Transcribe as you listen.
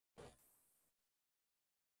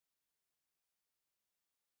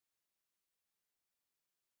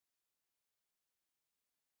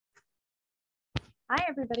Hi,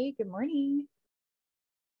 everybody. Good morning.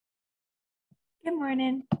 Good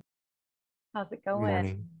morning. How's it going? Good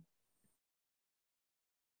morning.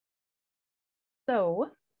 So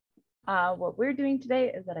what we're doing today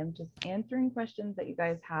is that I'm just answering questions that you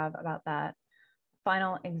guys have about that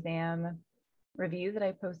final exam review that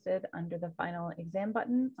I posted under the final exam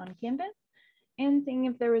button on Canvas, and seeing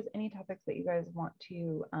if there was any topics that you guys want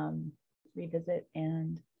to revisit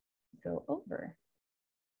and go over.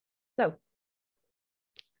 So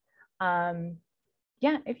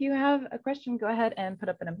yeah, if you have a question, go ahead and put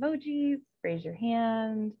up an emoji, raise your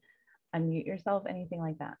hand, unmute yourself, anything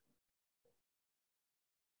like that.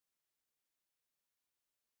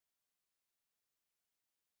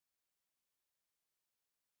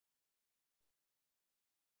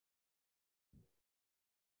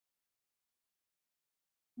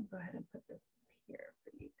 I'll go ahead and put this here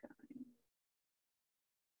for you guys.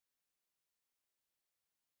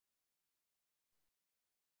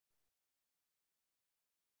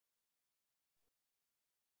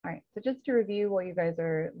 All right, so just to review while you guys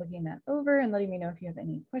are looking that over and letting me know if you have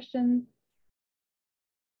any questions.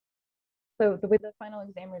 So the way the final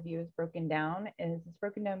exam review is broken down is it's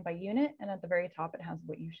broken down by unit, and at the very top it has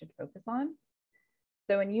what you should focus on.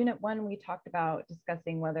 So in unit 1, we talked about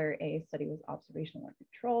discussing whether a study was observational or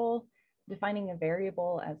control, defining a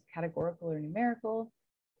variable as categorical or numerical,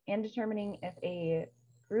 and determining if a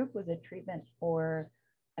group was a treatment or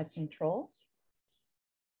a control.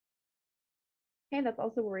 Okay, that's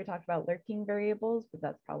also where we talked about lurking variables, but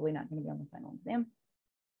that's probably not going to be on the final exam.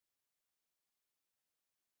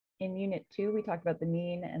 In unit 2, we talked about the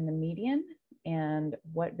mean and the median and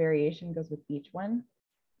what variation goes with each one.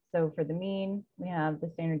 So for the mean, we have the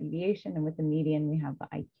standard deviation, and with the median, we have the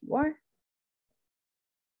IQR.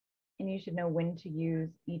 And you should know when to use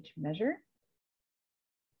each measure.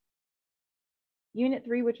 Unit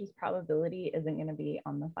 3, which was probability, isn't going to be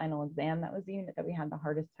on the final exam. That was the unit that we had the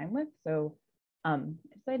hardest time with. So I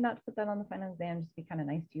decided not to put that on the final exam, just to be kind of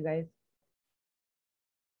nice to you guys.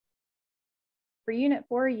 For unit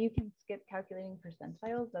 4, you can skip calculating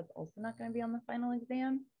percentiles. That's also not going to be on the final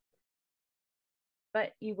exam.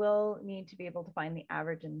 But you will need to be able to find the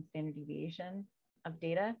average and standard deviation of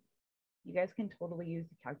data. You guys can totally use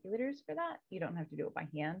the calculators for that. You don't have to do it by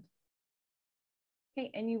hand. Okay,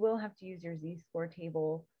 and you will have to use your z-score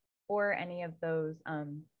table or any of those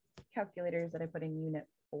calculators that I put in unit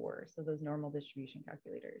 4, so those normal distribution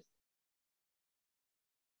calculators.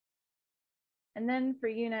 And then for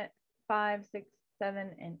unit 5, 6,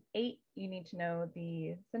 7, and 8, you need to know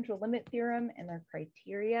the central limit theorem and their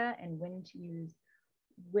criteria and when to use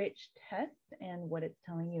which test and what it's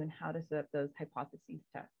telling you and how to set up those hypotheses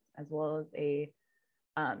tests, as well as a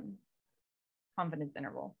confidence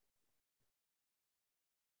interval.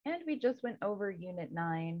 And we just went over unit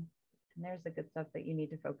 9, and there's the good stuff that you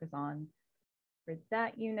need to focus on for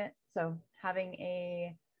that unit. So having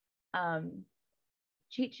a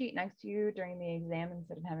cheat sheet next to you during the exam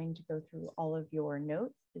instead of having to go through all of your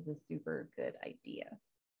notes is a super good idea.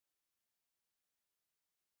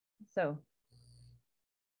 So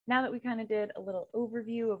now that we kind of did a little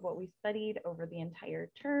overview of what we studied over the entire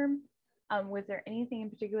term, was there anything in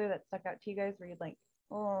particular that stuck out to you guys where you'd like,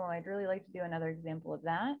 oh, I'd really like to do another example of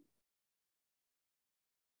that?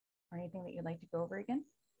 Or anything that you'd like to go over again?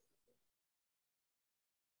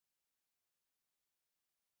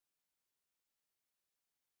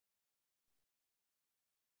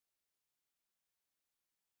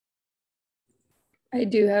 I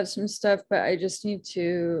do have some stuff, but I just need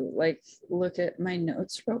to look at my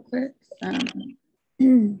notes real quick. Okay,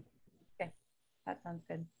 that sounds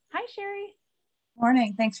good. Hi, Sherry.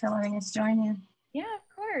 Morning. Thanks for letting us join you. Yeah,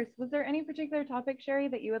 of course. Was there any particular topic, Sherry,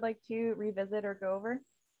 that you would like to revisit or go over?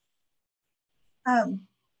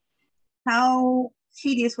 How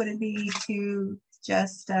tedious would it be to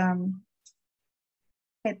just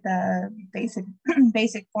hit the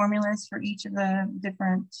basic formulas for each of the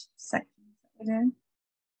different sections that we did?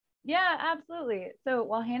 Yeah, absolutely. So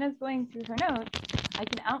while Hannah's going through her notes, I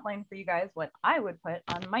can outline for you guys what I would put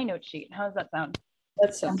on my note sheet. How does that sound?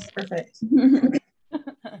 That sounds perfect.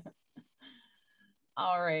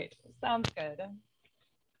 All right, sounds good.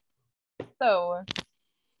 So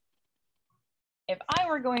if I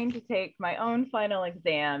were going to take my own final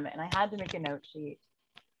exam and I had to make a note sheet,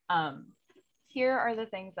 here are the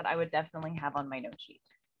things that I would definitely have on my note sheet.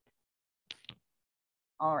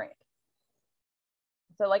 All right.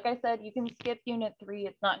 So like I said, you can skip unit 3.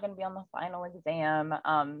 It's not going to be on the final exam.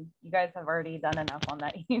 You guys have already done enough on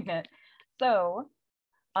that unit. So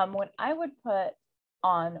what I would put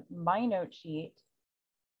on my note sheet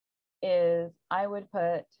is I would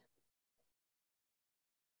put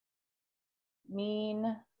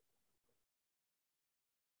mean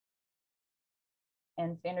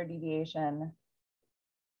and standard deviation,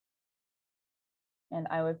 and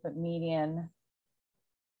I would put median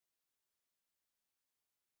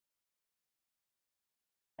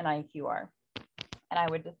and IQR. And I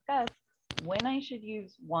would discuss when I should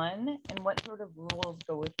use one and what sort of rules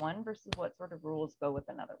go with one versus what sort of rules go with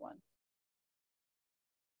another one.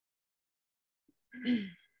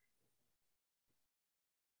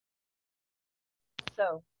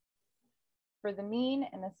 So for the mean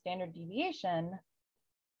and the standard deviation,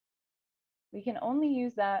 we can only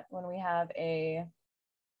use that when we have a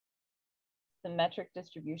symmetric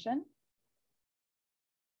distribution,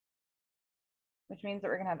 which means that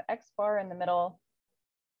we're going to have X bar in the middle,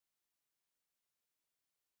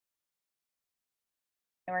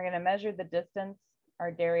 and we're going to measure the distance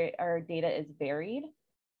our data is varied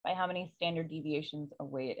by how many standard deviations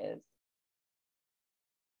away it is.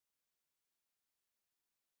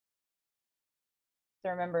 So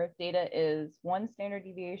remember, if data is 1 standard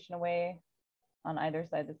deviation away on either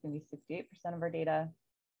side, that's going to be 68% of our data.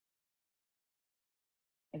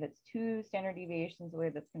 If it's 2 standard deviations away,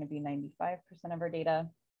 that's going to be 95% of our data.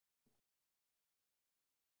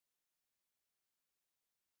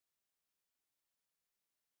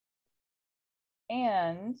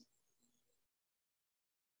 And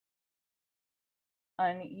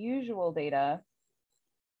unusual data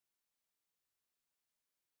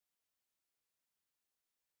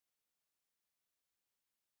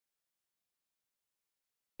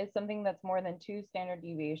is something that's more than 2 standard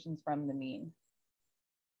deviations from the mean.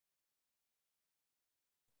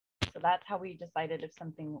 So that's how we decided if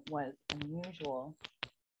something was unusual.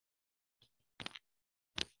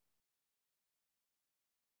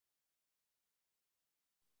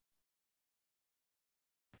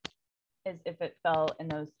 Is if it fell in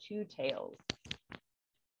those 2 tails.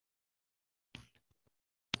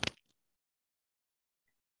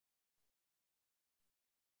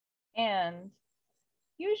 And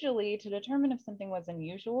usually to determine if something was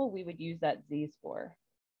unusual, we would use that z-score.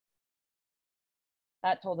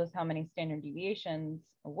 That told us how many standard deviations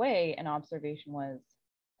away an observation was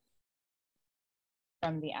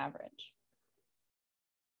from the average.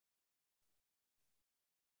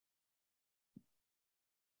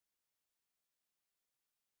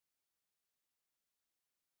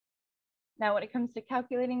 Now, when it comes to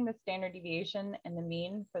calculating the standard deviation and the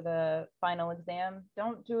mean for the final exam,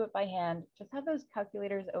 don't do it by hand. Just have those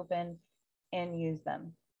calculators open and use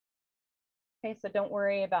them. Okay, so don't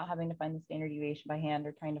worry about having to find the standard deviation by hand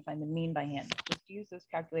or trying to find the mean by hand. Just use those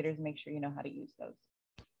calculators and make sure you know how to use those.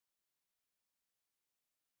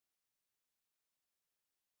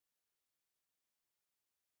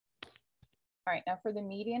 All right, now for the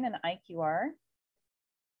median and IQR,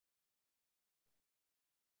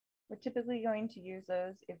 we're typically going to use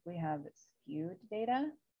those if we have skewed data.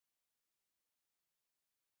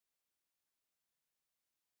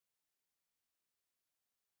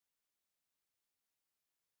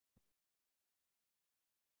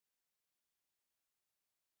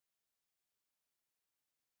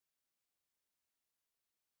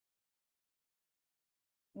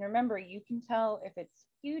 And remember, you can tell if it's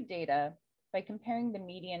skewed data by comparing the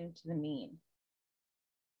median to the mean.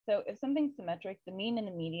 So if something's symmetric, the mean and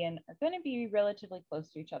the median are going to be relatively close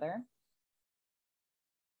to each other.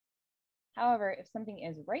 However, if something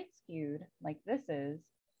is right skewed, like this is,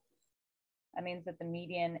 that means that the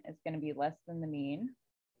median is going to be less than the mean.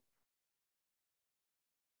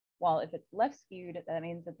 While if it's left skewed, that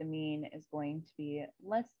means that the mean is going to be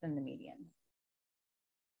less than the median.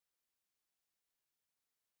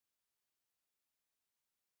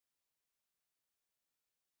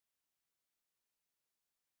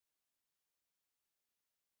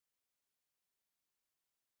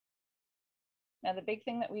 Now, the big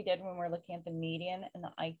thing that we did when we're looking at the median and the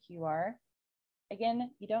IQR, again,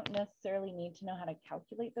 you don't necessarily need to know how to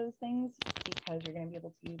calculate those things because you're going to be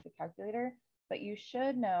able to use the calculator, but you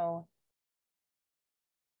should know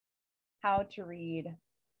how to read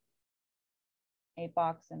a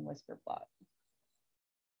box and whisker plot.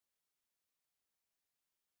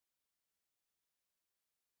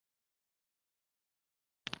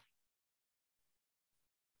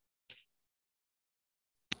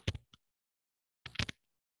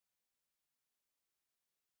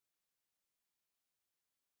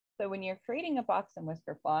 So when you're creating a box and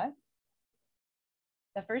whisker plot,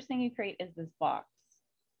 the first thing you create is this box,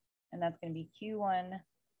 and that's going to be Q1,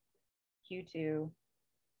 Q2,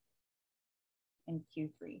 and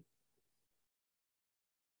Q3.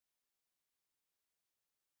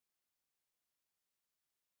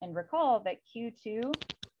 And recall that Q2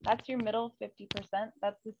 That's your middle 50%.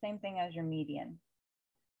 That's the same thing as your median.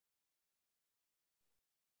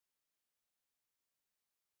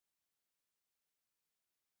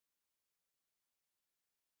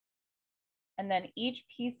 And then each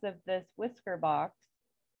piece of this whisker box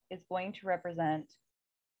is going to represent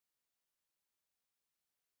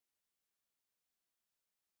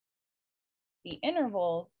the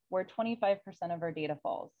interval where 25% of our data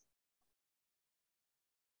falls.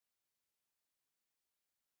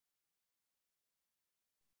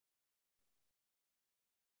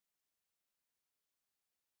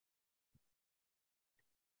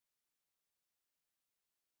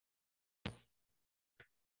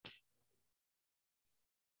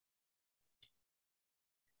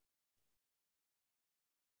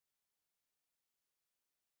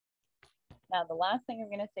 Now, the last thing I'm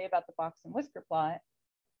going to say about the box and whisker plot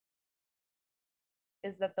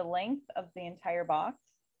is that the length of the entire box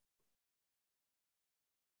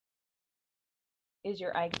is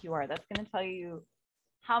your IQR. That's going to tell you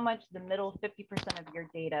how much the middle 50% of your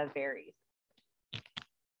data varies.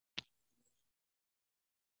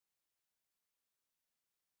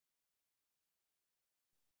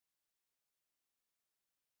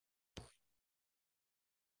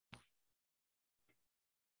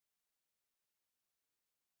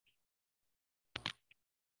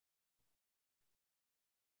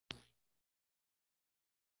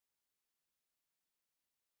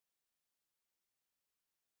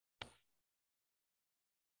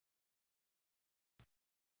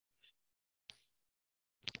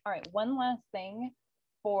 All right, one last thing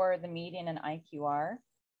for the median and IQR.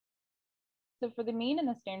 So for the mean and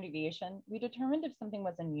the standard deviation, we determined if something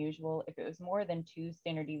was unusual if it was more than 2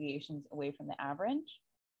 standard deviations away from the average.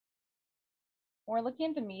 When we're looking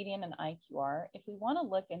at the median and IQR, if we want to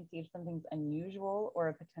look and see if something's unusual or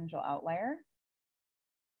a potential outlier,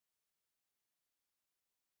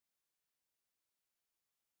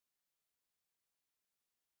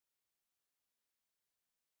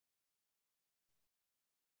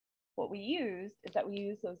 what we used is that we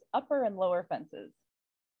use those upper and lower fences.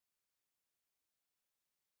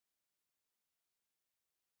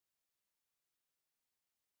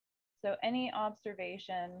 So any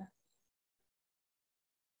observation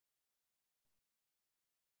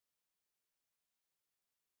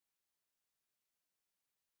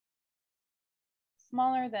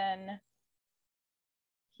smaller than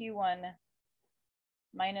Q1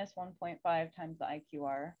 minus 1.5 times the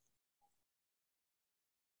IQR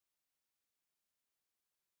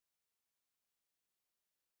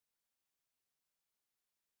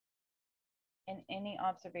and any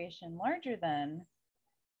observation larger than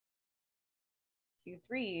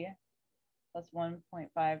Q3 plus 1.5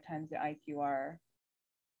 times the IQR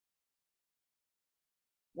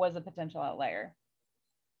was a potential outlier.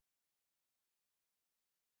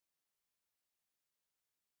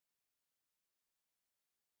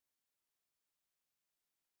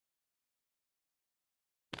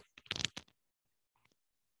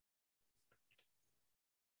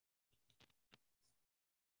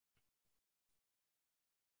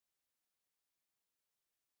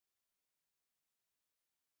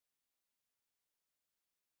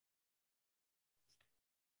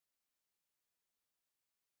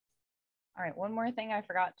 All right, one more thing I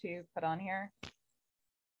forgot to put on here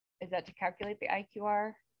is that to calculate the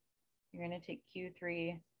IQR, you're going to take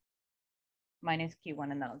Q3 minus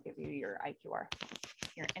Q1, and that'll give you your IQR,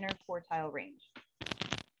 your interquartile range.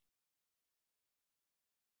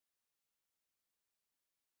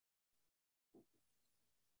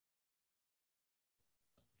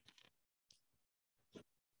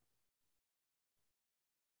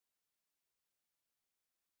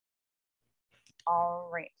 All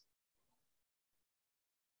right.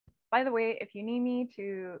 By the way, if you need me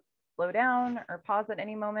to slow down or pause at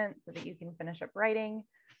any moment so that you can finish up writing,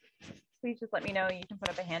 please just let me know. You can put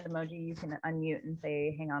up a hand emoji. You can unmute and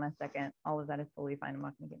say, hang on a second. All of that is totally fine. I'm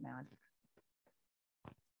not going to get mad.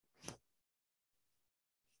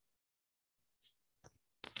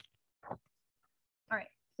 All right.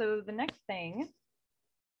 So the next thing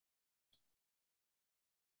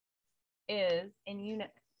is in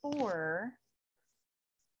Unit 4,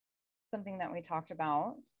 something that we talked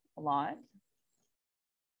about a lot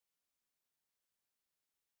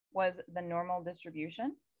was the normal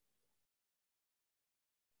distribution.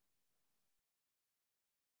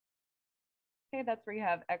 Okay, that's where you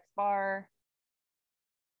have X bar,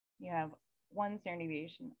 you have 1 standard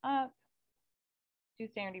deviation up, 2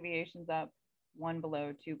 standard deviations up, 1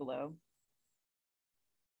 below, 2 below.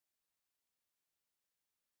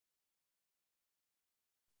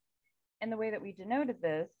 And the way that we denoted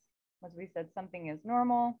this was we said something is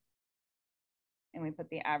normal and we put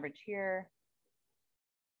the average here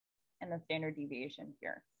and the standard deviation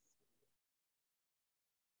here.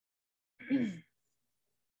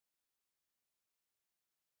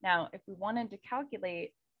 Now, if we wanted to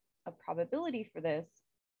calculate a probability for this,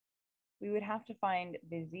 we would have to find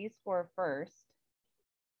the z-score first.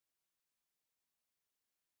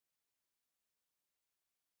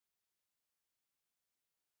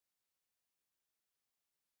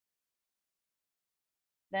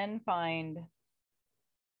 Then find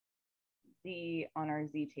z on our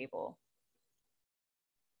z table.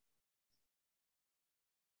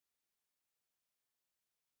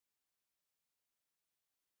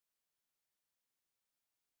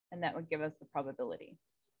 And that would give us the probability.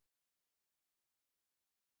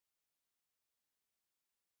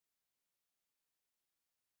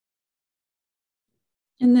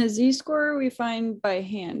 And the z-score we find by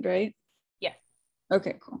hand, right? Yes.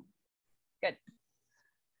 Okay, cool. Good.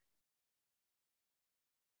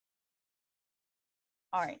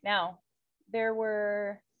 All right, now there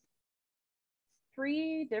were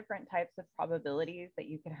 3 different types of probabilities that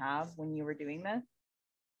you could have when you were doing this.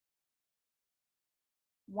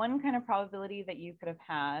 One kind of probability that you could have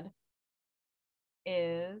had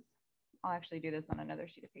is, I'll actually do this on another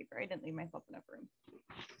sheet of paper. I didn't leave myself enough room.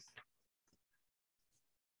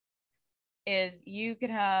 Is you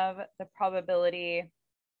could have the probability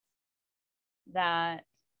that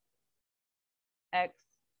X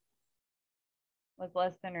was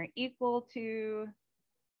less than or equal to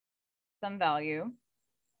some value.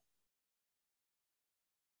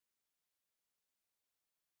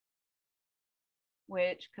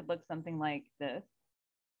 Which could look something like this.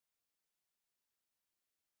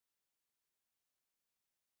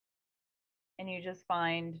 And you just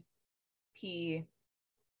find P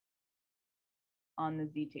on the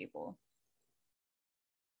Z table.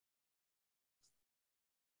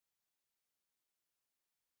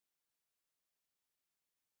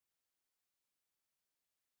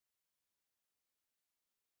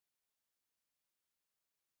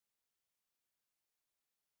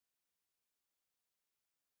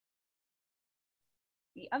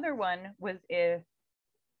 The other one was if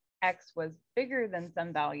X was bigger than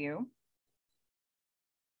some value.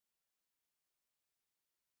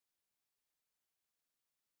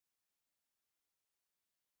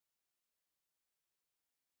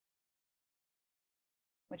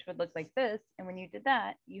 Which would look like this. And when you did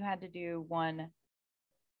that, you had to do 1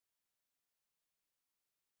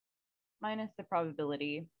 minus the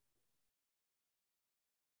probability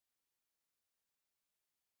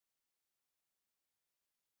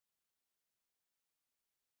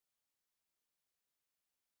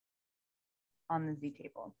on the Z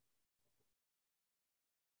table.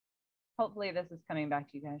 Hopefully this is coming back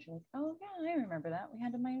to you guys. You're like, oh yeah, I remember that. We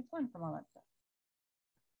had to -1 from all that stuff.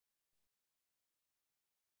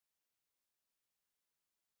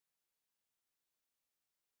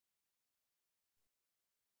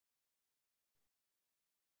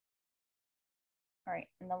 All right,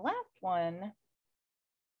 and the last one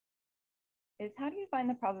is how do you find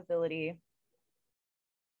the probability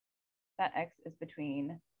that X is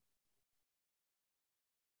between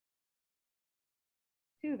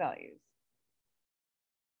 2 values?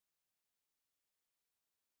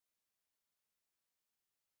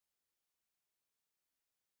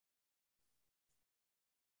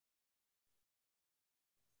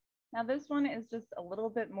 Now this one is just a little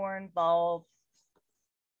bit more involved.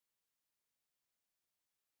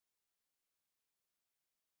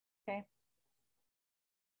 Okay.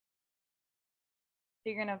 So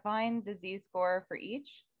you're going to find the z-score for each.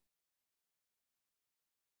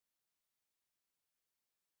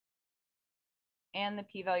 And the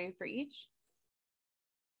p-value for each.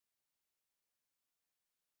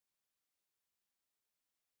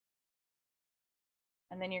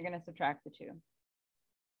 And then you're going to subtract the 2.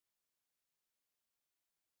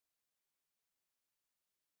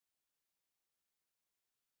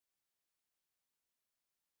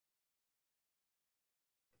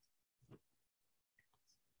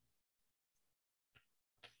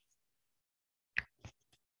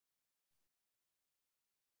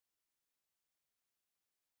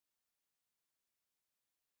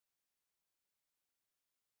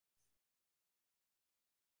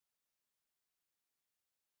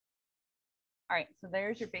 All right, so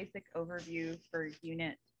there's your basic overview for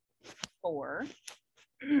Unit 4.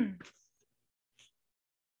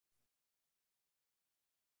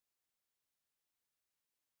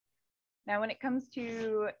 Now, when it comes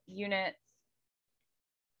to Units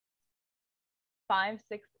 5,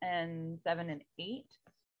 6, and 7, and 8,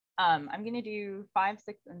 I'm going to do 5,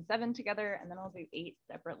 6, and 7 together, and then I'll do 8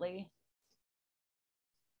 separately.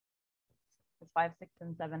 because 5, 6,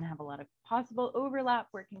 and 7 have a lot of possible overlap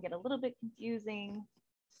where it can get a little bit confusing.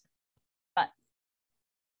 But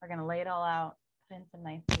we're going to lay it all out, put in some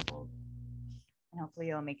nice tables, and hopefully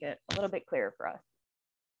it'll make it a little bit clearer for us.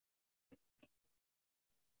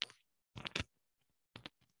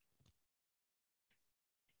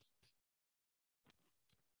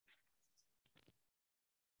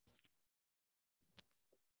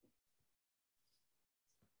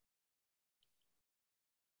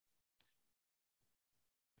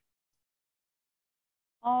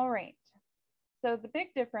 All right, so the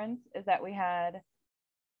big difference is that we had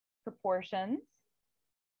proportions,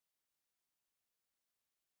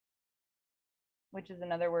 which is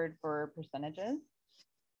another word for percentages.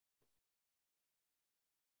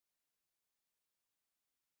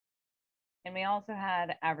 And we also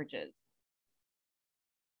had averages.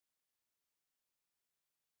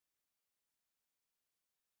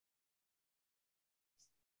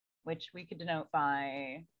 Which we could denote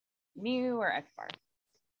by mu or x bar.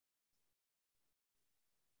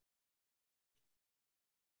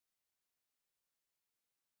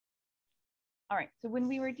 All right, so when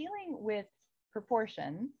we were dealing with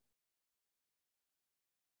proportions,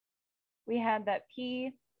 we had that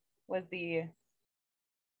P was the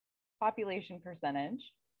population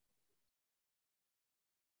percentage.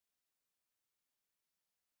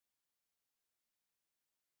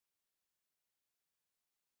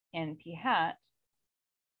 And P hat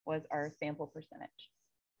was our sample percentage.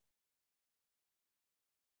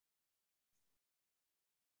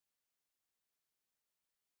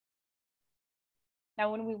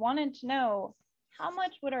 Now, when we wanted to know how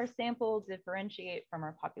much would our sample differentiate from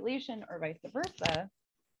our population or vice versa,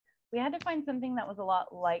 we had to find something that was a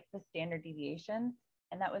lot like the standard deviation,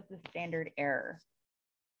 and that was the standard error.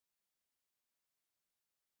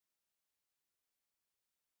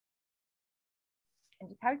 And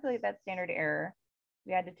to calculate that standard error,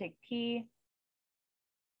 we had to take P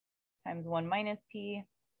times 1 minus P,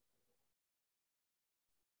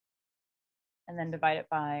 and then divide it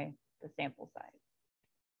by the sample size.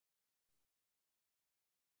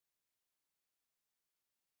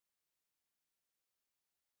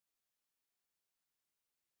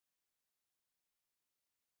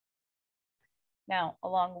 Now,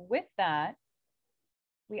 along with that,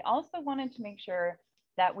 we also wanted to make sure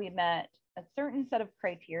that we met a certain set of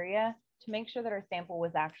criteria to make sure that our sample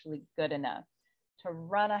was actually good enough to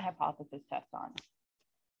run a hypothesis test on.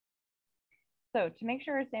 So to make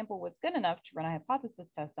sure our sample was good enough to run a hypothesis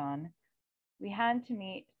test on, we had to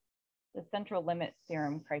meet the central limit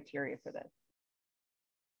theorem criteria for this.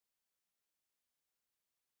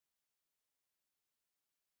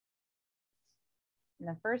 And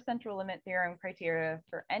the first central limit theorem criteria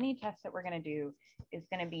for any test that we're going to do is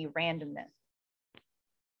going to be randomness.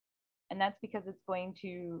 And that's because it's going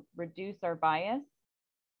to reduce our bias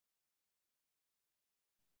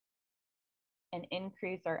and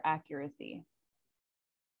increase our accuracy.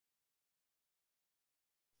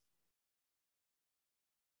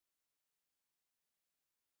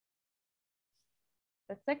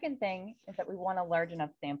 The second thing is that we want a large enough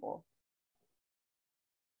sample.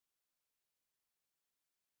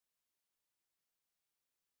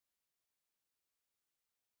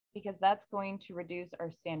 Because that's going to reduce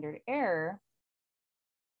our standard error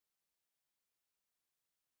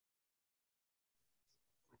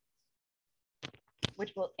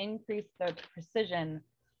which will increase the precision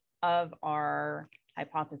of our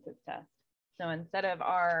hypothesis test. So instead of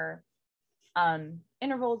our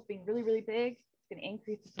intervals being really, really big, it's going to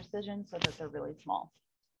increase the precision so that they're really small.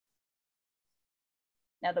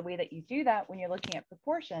 Now, the way that you do that when you're looking at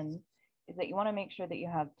proportions is that you want to make sure that you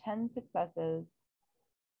have 10 successes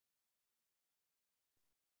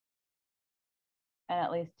and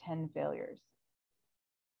at least 10 failures.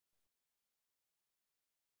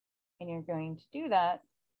 And you're going to do that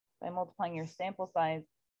by multiplying your sample size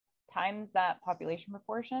times that population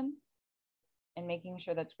proportion and making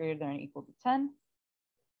sure that's greater than or equal to 10.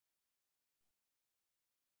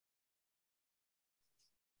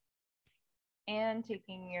 And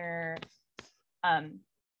taking your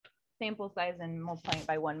sample size and multiplying it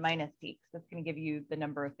by 1 minus p, because that's going to give you the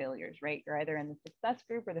number of failures, right? You're either in the success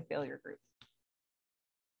group or the failure group.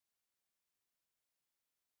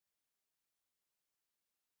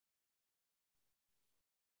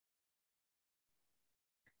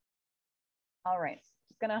 All right,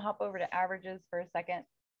 just going to hop over to averages for a second.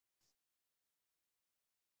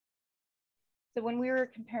 So when we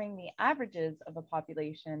were comparing the averages of a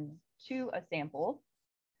population to a sample,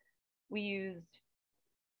 we used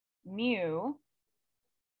mu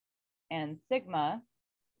and sigma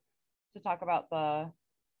to talk about the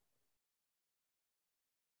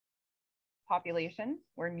population,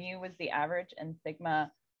 where mu was the average and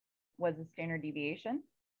sigma was the standard deviation.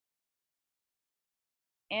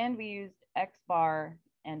 And we used X bar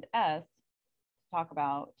and S to talk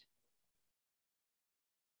about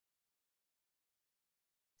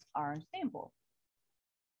our sample.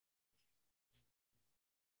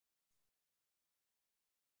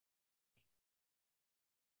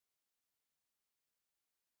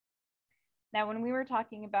 Now, when we were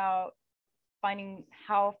talking about finding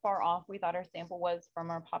how far off we thought our sample was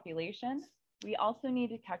from our population, we also need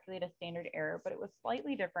to calculate a standard error, but it was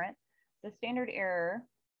slightly different. The standard error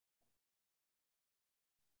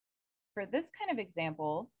for this kind of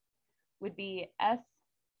example would be S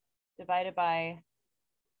divided by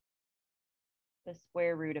the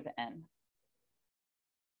square root of n.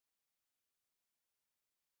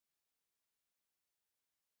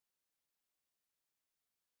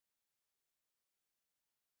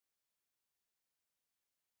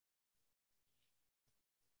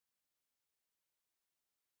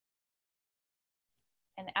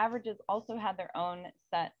 And averages also had their own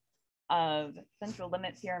set of central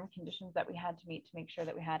limit theorem conditions that we had to meet to make sure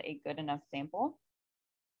that we had a good enough sample.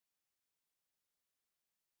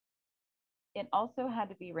 It also had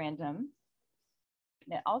to be random.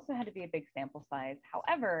 And it also had to be a big sample size.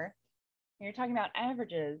 However, when you're talking about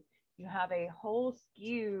averages, you have a whole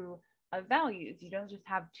skew of values. You don't just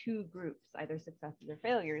have two groups, either successes or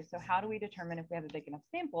failures. So how do we determine if we have a big enough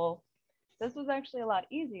sample? This was actually a lot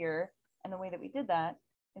easier. And the way that we did that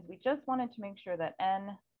is we just wanted to make sure that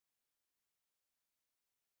n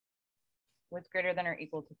was greater than or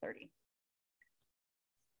equal to 30.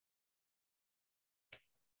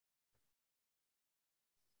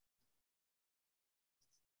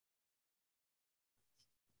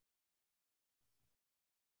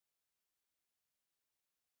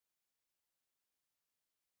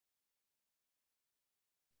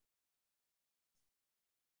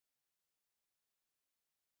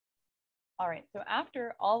 All right, so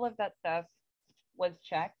after all of that stuff was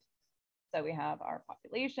checked, so we have our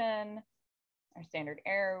population, our standard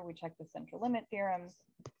error, we checked the central limit theorems,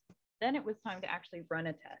 then it was time to actually run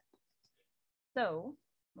a test. So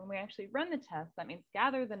when we actually run the test, that means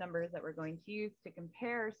gather the numbers that we're going to use to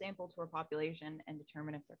compare our sample to our population and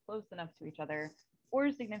determine if they're close enough to each other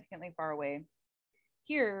or significantly far away.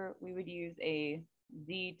 Here, we would use a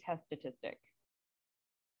z-test statistic.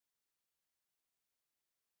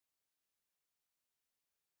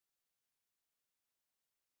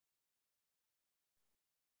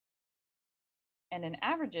 And in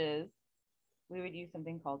averages, we would use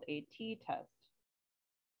something called a t-test.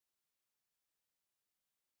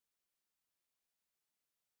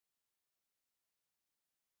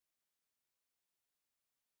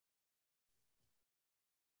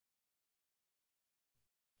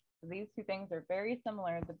 These two things are very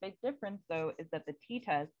similar. The big difference, though, is that the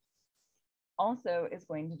t-test also is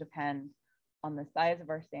going to depend on the size of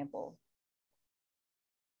our sample,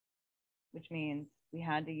 which means we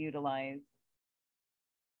had to utilize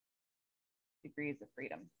degrees of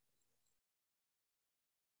freedom.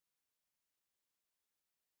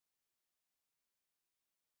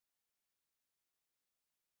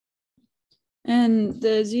 And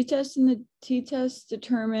the z-test and the t-test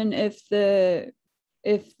determine if the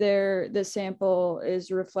sample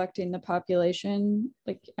is reflecting the population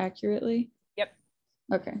like accurately? Yep.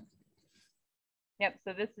 Okay. Yep,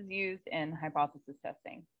 so this is used in hypothesis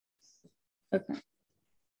testing. Okay.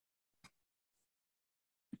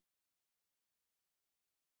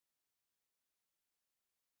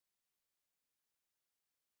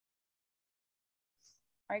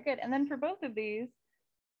 All right, good. And then for both of these,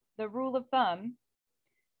 the rule of thumb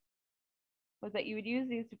was that you would use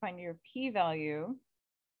these to find your p-value.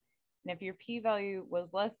 And if your p-value was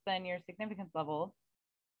less than your significance level,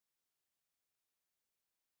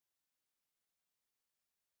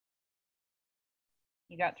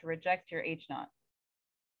 you got to reject your H0.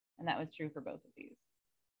 And that was true for both of these.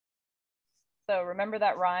 So remember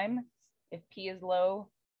that rhyme? If P is low,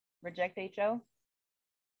 reject HO.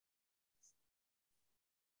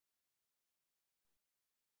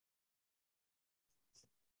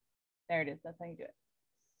 There it is. That's how you do it.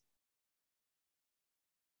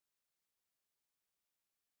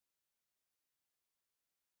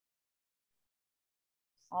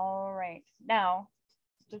 All right. Now,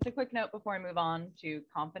 just a quick note before I move on to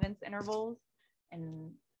confidence intervals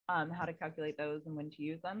and how to calculate those and when to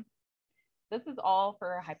use them. This is all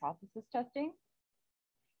for hypothesis testing.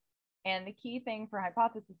 And the key thing for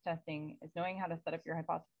hypothesis testing is knowing how to set up your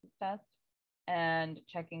hypothesis test and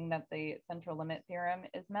checking that the central limit theorem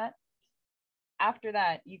is met. After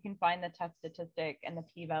that, you can find the test statistic and the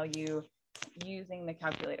p-value using the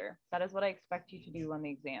calculator. That is what I expect you to do on the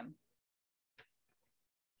exam.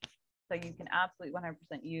 So you can absolutely 100%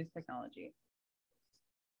 use technology.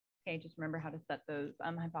 Okay, just remember how to set those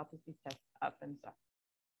hypothesis tests up and stuff,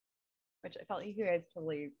 which I felt you guys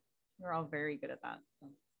totally, you're all very good at that. So.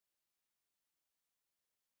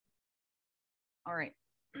 All right.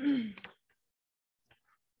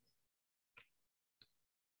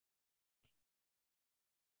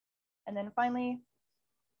 And then finally,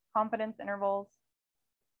 confidence intervals.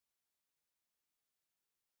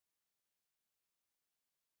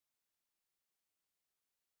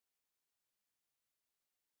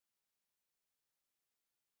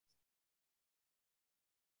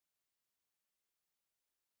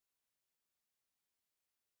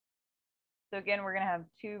 So again, we're going to have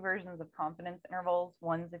two versions of confidence intervals.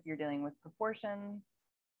 One's if you're dealing with proportions,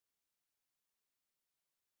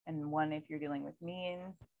 and one if you're dealing with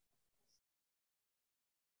means.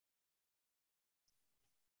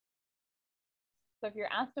 So if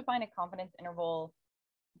you're asked to find a confidence interval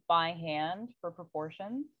by hand for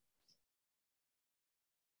proportions,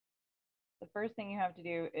 the first thing you have to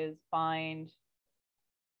do is find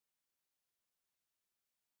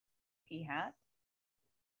p hat.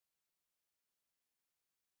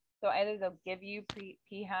 So either they'll give you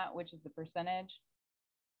p hat, which is the percentage,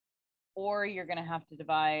 or you're going to have to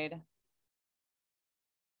divide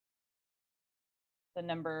the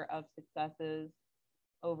number of successes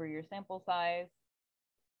over your sample size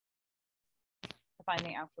to find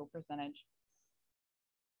the actual percentage.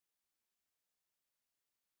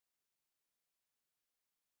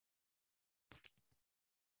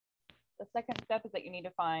 The second step is that you need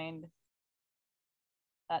to find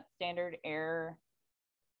that standard error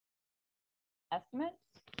estimate.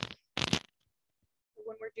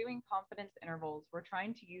 When we're doing confidence intervals, we're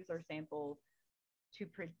trying to use our sample to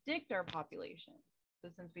predict our population.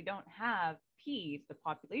 So since we don't have P, the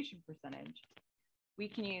population percentage, we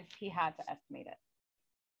can use p hat to estimate it.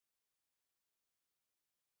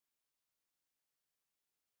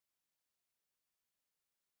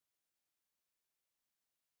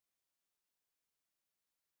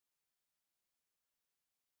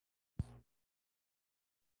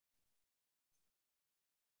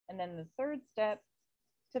 And then the third step,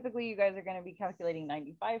 typically you guys are going to be calculating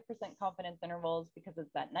 95% confidence intervals because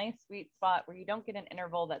it's that nice sweet spot where you don't get an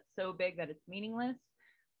interval that's so big that it's meaningless,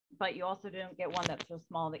 but you also don't get one that's so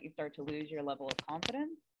small that you start to lose your level of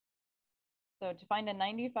confidence. So to find a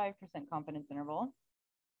 95% confidence interval,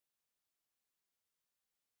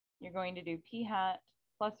 you're going to do p hat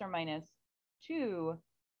plus or minus 2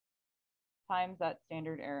 times that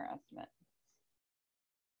standard error estimate.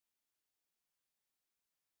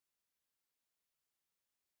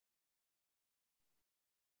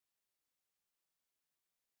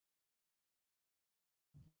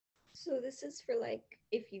 So this is for like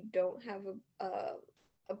if you don't have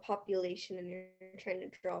a population and you're trying to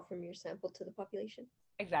draw from your sample to the population.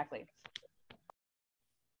 Exactly.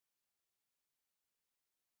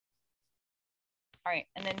 All right,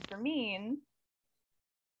 and then for means,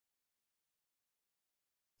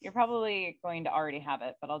 you're probably going to already have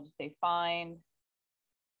it, but I'll just say find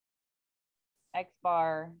X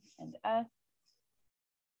bar and S.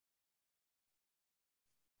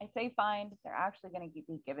 I say find, they're actually going to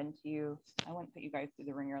be given to you. I wouldn't put you guys through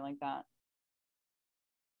the ringer like that.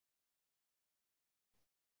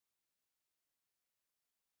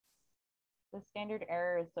 The standard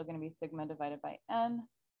error is still going to be sigma divided by n.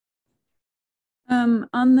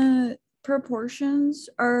 On the proportions,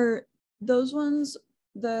 are those ones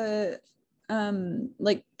the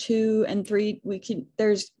like 2 and 3?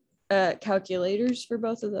 There's calculators for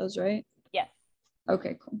both of those, right? Yes.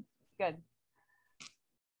 Okay, cool. Good.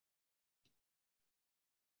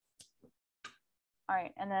 All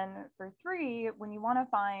right, and then for 3, when you want to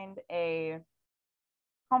find a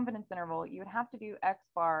confidence interval, you would have to do X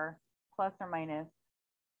bar plus or minus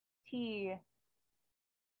T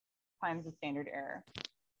times the standard error.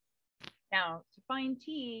 Now, to find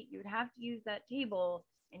T, you would have to use that table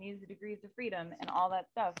and use the degrees of freedom and all that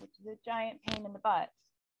stuff, which is a giant pain in the butt.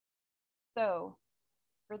 So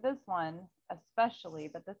for this one, especially,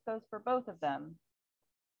 but this goes for both of them,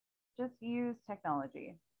 just use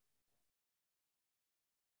technology.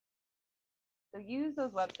 So use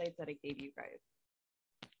those websites that I gave you guys.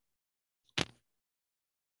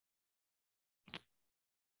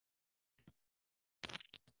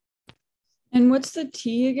 And what's the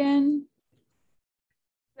T again?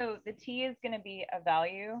 So the T is going to be a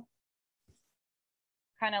value,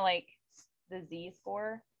 kind of like the Z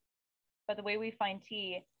score. But the way we find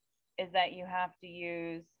T is that you have to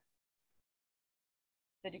use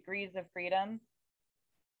the degrees of freedom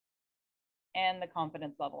and the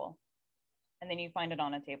confidence level. And then you find it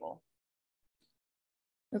on a table.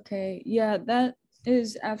 Okay, yeah, that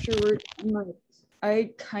is afterward.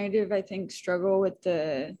 I kind of, I think, struggle with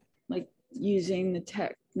the like using the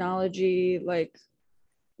technology, like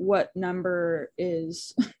what number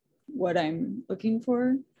is what I'm looking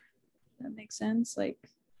for. That makes sense. Like,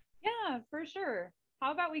 yeah, for sure.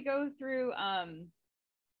 How about we go through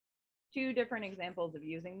 2 different examples of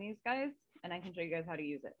using these guys, and I can show you guys how to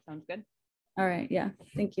use it. Sounds good? all right, yeah,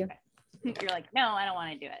 thank you. Okay. You're like, no, I don't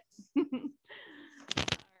want to do it. All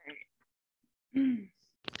right.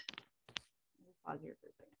 Just pause here for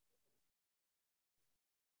a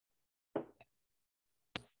second.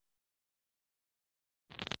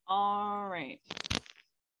 All right.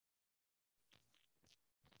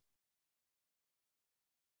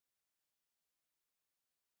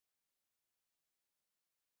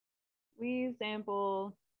 We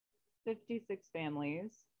sample 56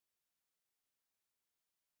 families.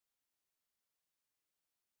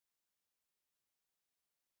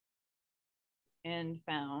 And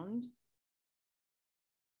found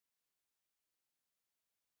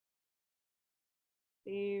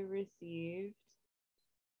they received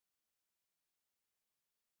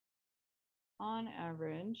on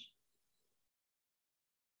average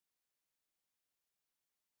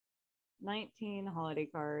 19 holiday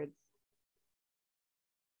cards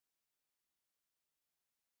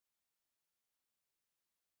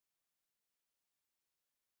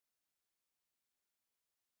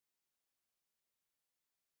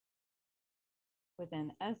with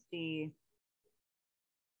an SD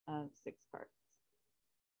of 6 cards.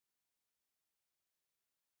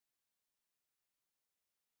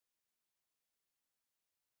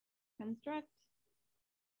 Construct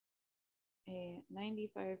a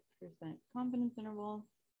 95% confidence interval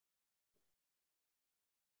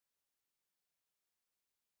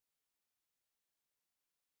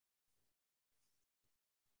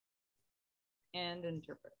and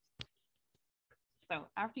interpret. So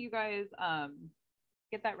after you guys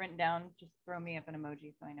get that written down, just throw me up an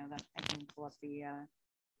emoji so I know that I can pull up the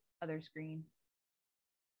other screen.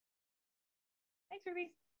 Thanks,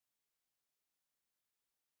 Ruby.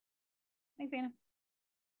 Thanks, Anna.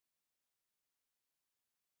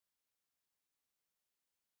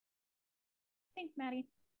 Thanks, Maddie.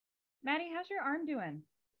 Maddie, how's your arm doing?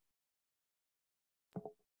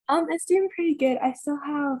 It's doing pretty good. I still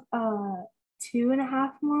have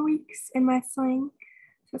 2.5 more weeks in my sling,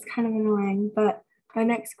 so it's kind of annoying, but by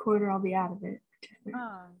next quarter I'll be out of it.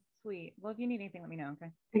 Oh, sweet. Well, if you need anything, let me know,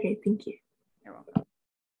 okay? Okay, thank you. You're welcome.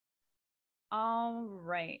 All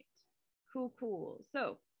right. Cool, cool.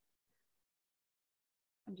 So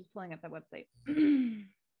I'm just pulling up that website.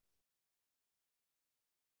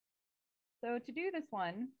 So to do this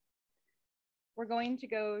one, we're going to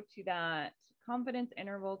go to that confidence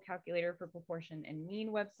interval calculator for proportion and mean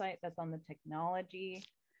website that's on the technology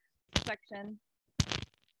section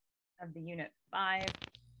of the unit 5.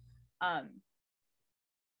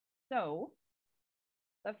 So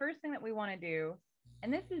the first thing that we want to do,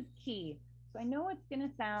 and this is key, so I know it's going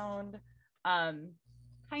to sound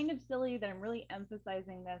kind of silly that I'm really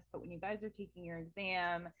emphasizing this, but when you guys are taking your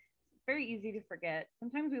exam, it's very easy to forget.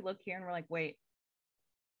 Sometimes we look here and we're like, wait,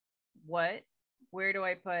 what? Where do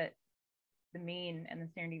I put the mean and the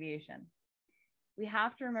standard deviation? We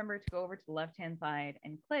have to remember to go over to the left-hand side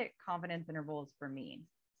and click confidence intervals for mean.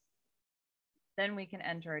 Then we can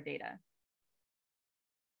enter our data.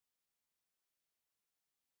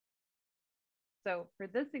 So for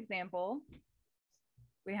this example,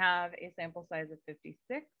 we have a sample size of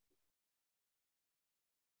 56.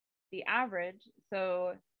 The average,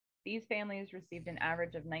 so these families received an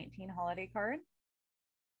average of 19 holiday cards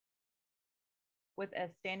with a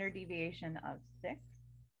standard deviation of 6.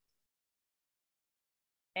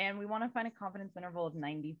 And we want to find a confidence interval of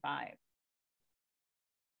 95.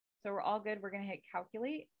 So we're all good. We're going to hit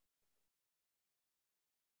calculate.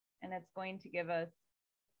 And it's going to give us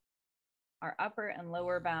our upper and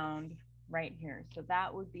lower bound right here. So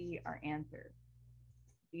that would be our answer.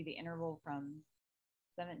 Be the interval from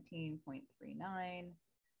 17.39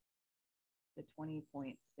 to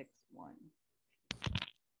 20.61.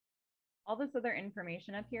 All this other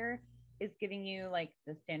information up here is giving you like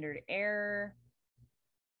the standard error,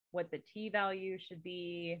 what the t-value should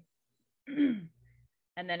be,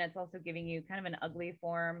 and then it's also giving you kind of an ugly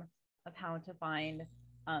form of how to find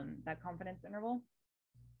that confidence interval.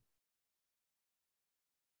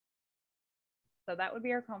 So that would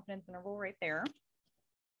be our confidence interval right there.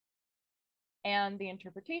 And the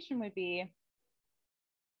interpretation would be,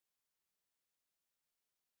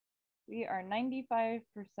 we are 95%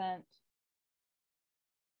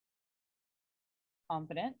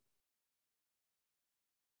 confident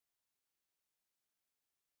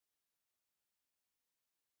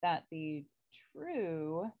that the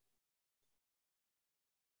true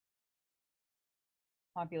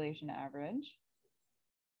population average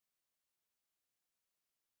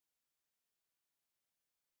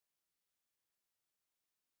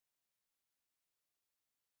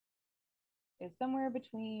is somewhere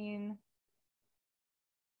between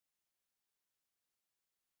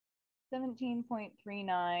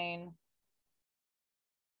 17.39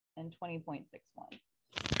 and 20.61.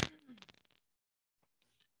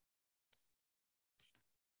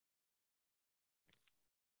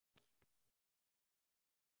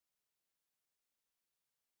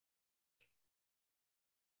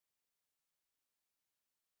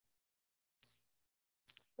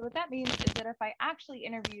 So what that means is that if I actually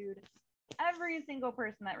interviewed every single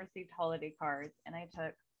person that received holiday cards and I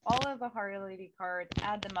took all of the holiday cards,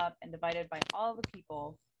 add them up, and divided by all the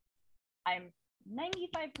people, I'm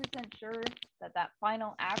 95% sure that that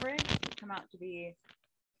final average would come out to be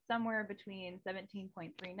somewhere between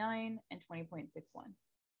 17.39 and 20.61.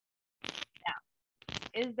 Now,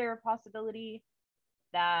 is there a possibility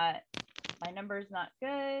that my number is not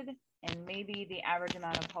good and maybe the average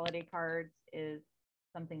amount of holiday cards is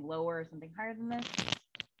something lower or something higher than this?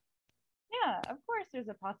 Yeah, of course there's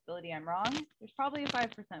a possibility I'm wrong. There's probably a 5%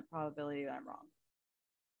 probability that I'm wrong.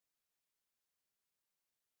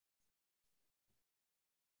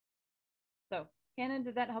 So, Hannah,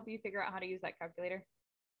 did that help you figure out how to use that calculator?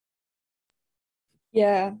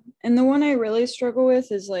 Yeah, and the one I really struggle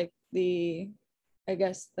with is like I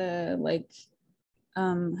guess the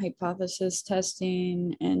hypothesis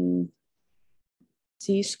testing and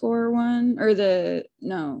Z-score one, or the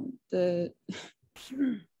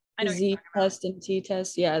I know Z test and T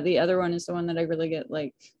test. Yeah, the other one is the one that I really get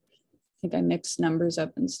I think I mix numbers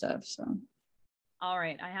up and stuff. So. All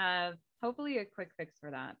right, I have hopefully a quick fix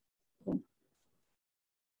for that. Cool.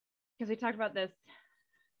 Because we talked about this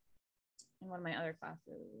in one of my other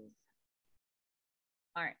classes.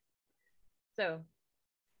 All right, so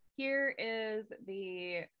here is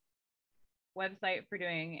the website for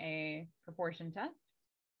doing a proportion test.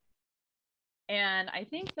 And I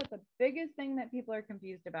think that the biggest thing that people are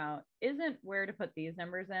confused about isn't where to put these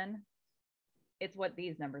numbers in, it's what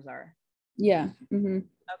these numbers are. Yeah. Mm-hmm.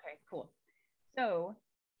 Okay, cool. So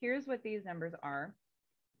here's what these numbers are,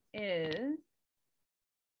 is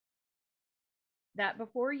that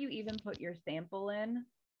before you even put your sample in,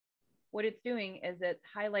 what it's doing is it's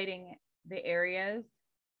highlighting the areas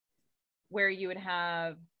where you would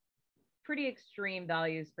have pretty extreme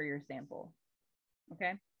values for your sample,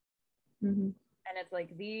 okay? Mm-hmm. And it's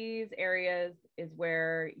like these areas is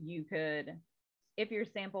where you could, if your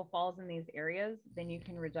sample falls in these areas, then you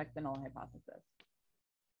can reject the null hypothesis.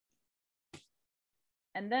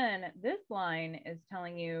 And then this line is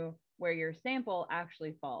telling you where your sample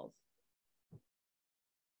actually falls.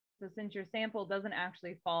 So since your sample doesn't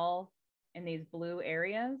actually fall in these blue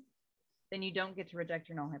areas, then you don't get to reject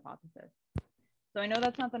your null hypothesis. So I know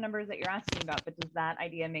that's not the numbers that you're asking about, but does that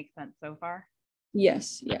idea make sense so far?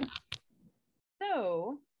 Yes, yeah.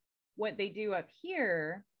 So what they do up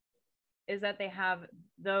here is that they have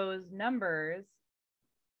those numbers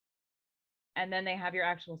and then they have your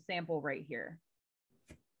actual sample right here.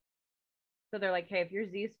 So they're like, hey, if your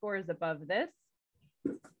Z-score is above this,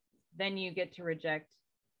 then you get to reject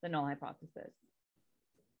the null hypothesis.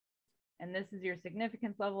 And this is your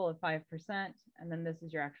significance level of 5%, and then this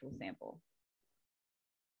is your actual sample.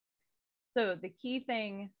 So the key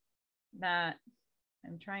thing that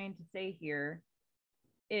I'm trying to say here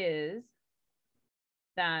is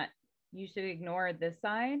that you should ignore this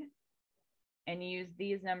side and use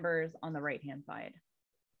these numbers on the right-hand side.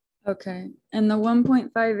 Okay. And the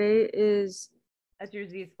 1.58 is? That's your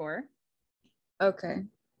Z-score. Okay.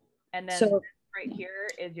 And then so, right here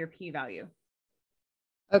is your p-value.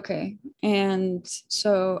 Okay. And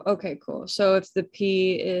so, okay, cool. So if the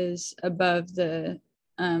p is above the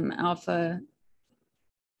alpha,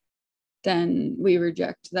 then we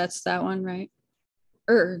reject. That's that one, right?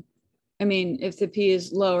 Or, I mean, if the p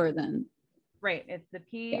is lower than. Right. If the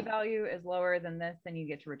p-value is lower than this, then you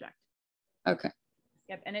get to reject. Okay.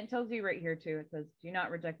 Yep. And it tells you right here too. It says, do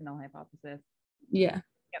not reject the null hypothesis. Yeah.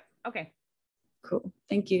 Yep. Okay. Cool.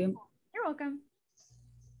 Thank you. You're welcome.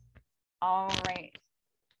 All right.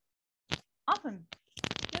 Awesome.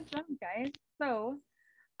 Good job, guys. So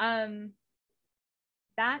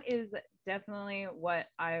that is definitely what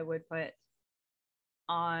I would put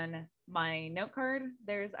on my note card.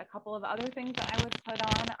 There's a couple of other things that I would put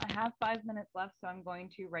on. I have 5 minutes left, so I'm going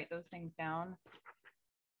to write those things down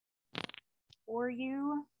for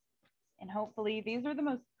you. And hopefully these are the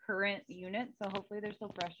most current units. So hopefully they're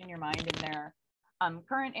still fresh in your mind and they're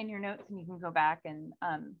current in your notes, and you can go back and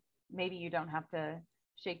maybe you don't have to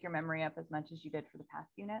shake your memory up as much as you did for the past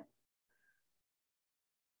unit.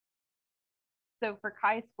 So for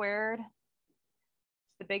chi-squared,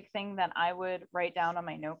 the big thing that I would write down on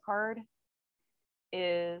my note card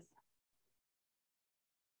is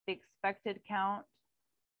the expected count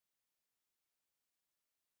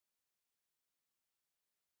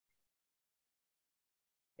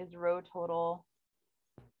is row total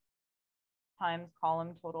times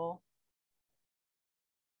column total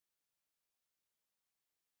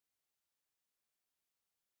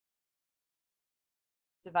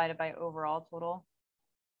divided by overall total.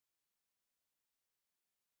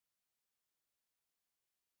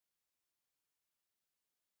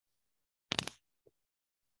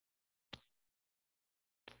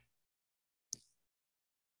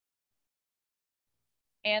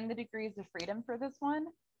 And the degrees of freedom for this one,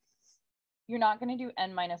 you're not going to do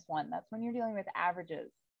n minus 1. That's when you're dealing with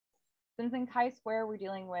averages. Since in chi-square we're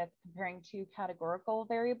dealing with comparing two categorical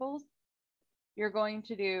variables, you're going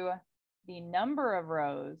to do the number of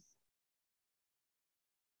rows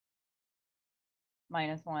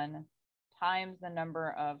minus 1 times the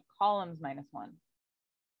number of columns minus 1.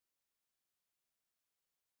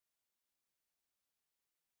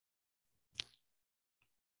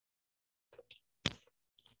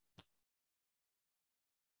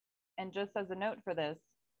 And just as a note for this,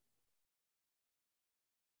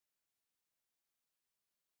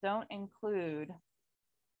 don't include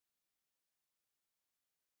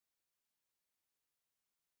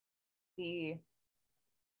the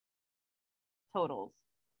totals.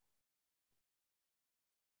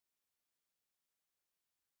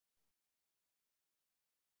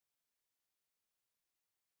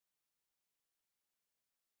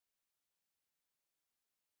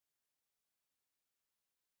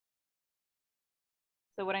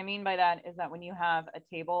 So what I mean by that is that when you have a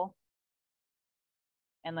table,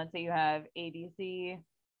 and let's say you have ABC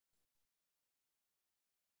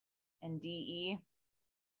and DE,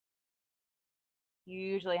 you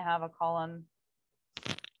usually have a column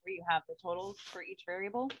where you have the totals for each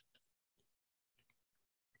variable.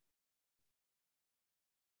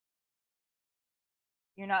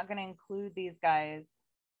 You're not going to include these guys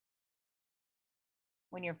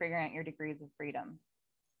when you're figuring out your degrees of freedom.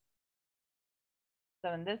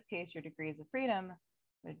 So in this case, your degrees of freedom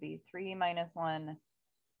would be 3 minus 1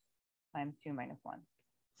 times 2 minus 1.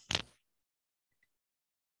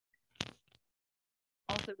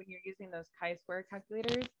 Also, when you're using those chi-square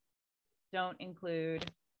calculators, don't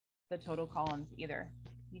include the total columns either.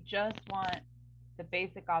 You just want the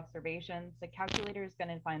basic observations. The calculator is going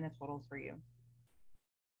to find the totals for you.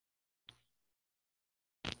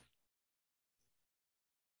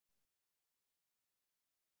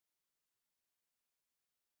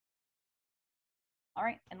 All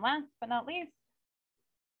right, and last but not least,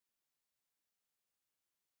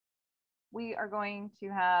 we are going to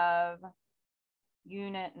have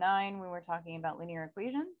Unit 9 when we're talking about linear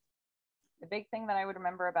equations. The big thing that I would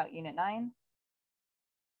remember about Unit 9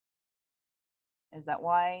 is that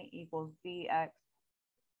y equals bx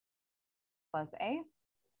plus a.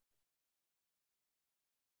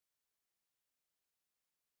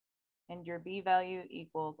 And your b value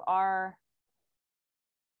equals r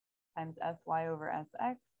times sy over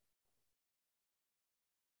sx.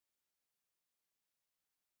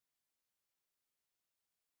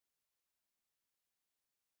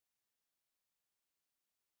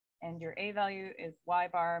 And your a value is y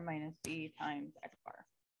bar minus b times x bar.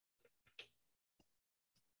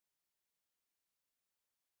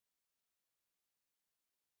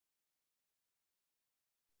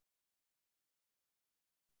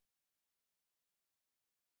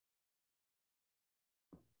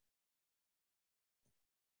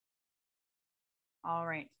 All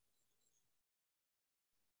right.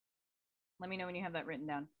 Let me know when you have that written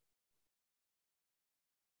down.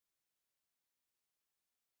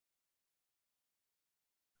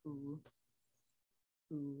 Ooh.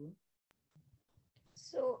 Ooh.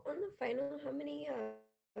 So on the final, how many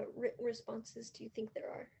written responses do you think there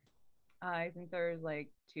are? I think there's like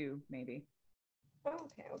 2, maybe. Oh,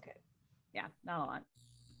 okay. Yeah, not a lot.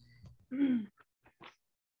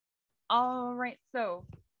 All right, so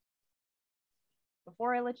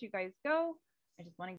before I let you guys go, I just want to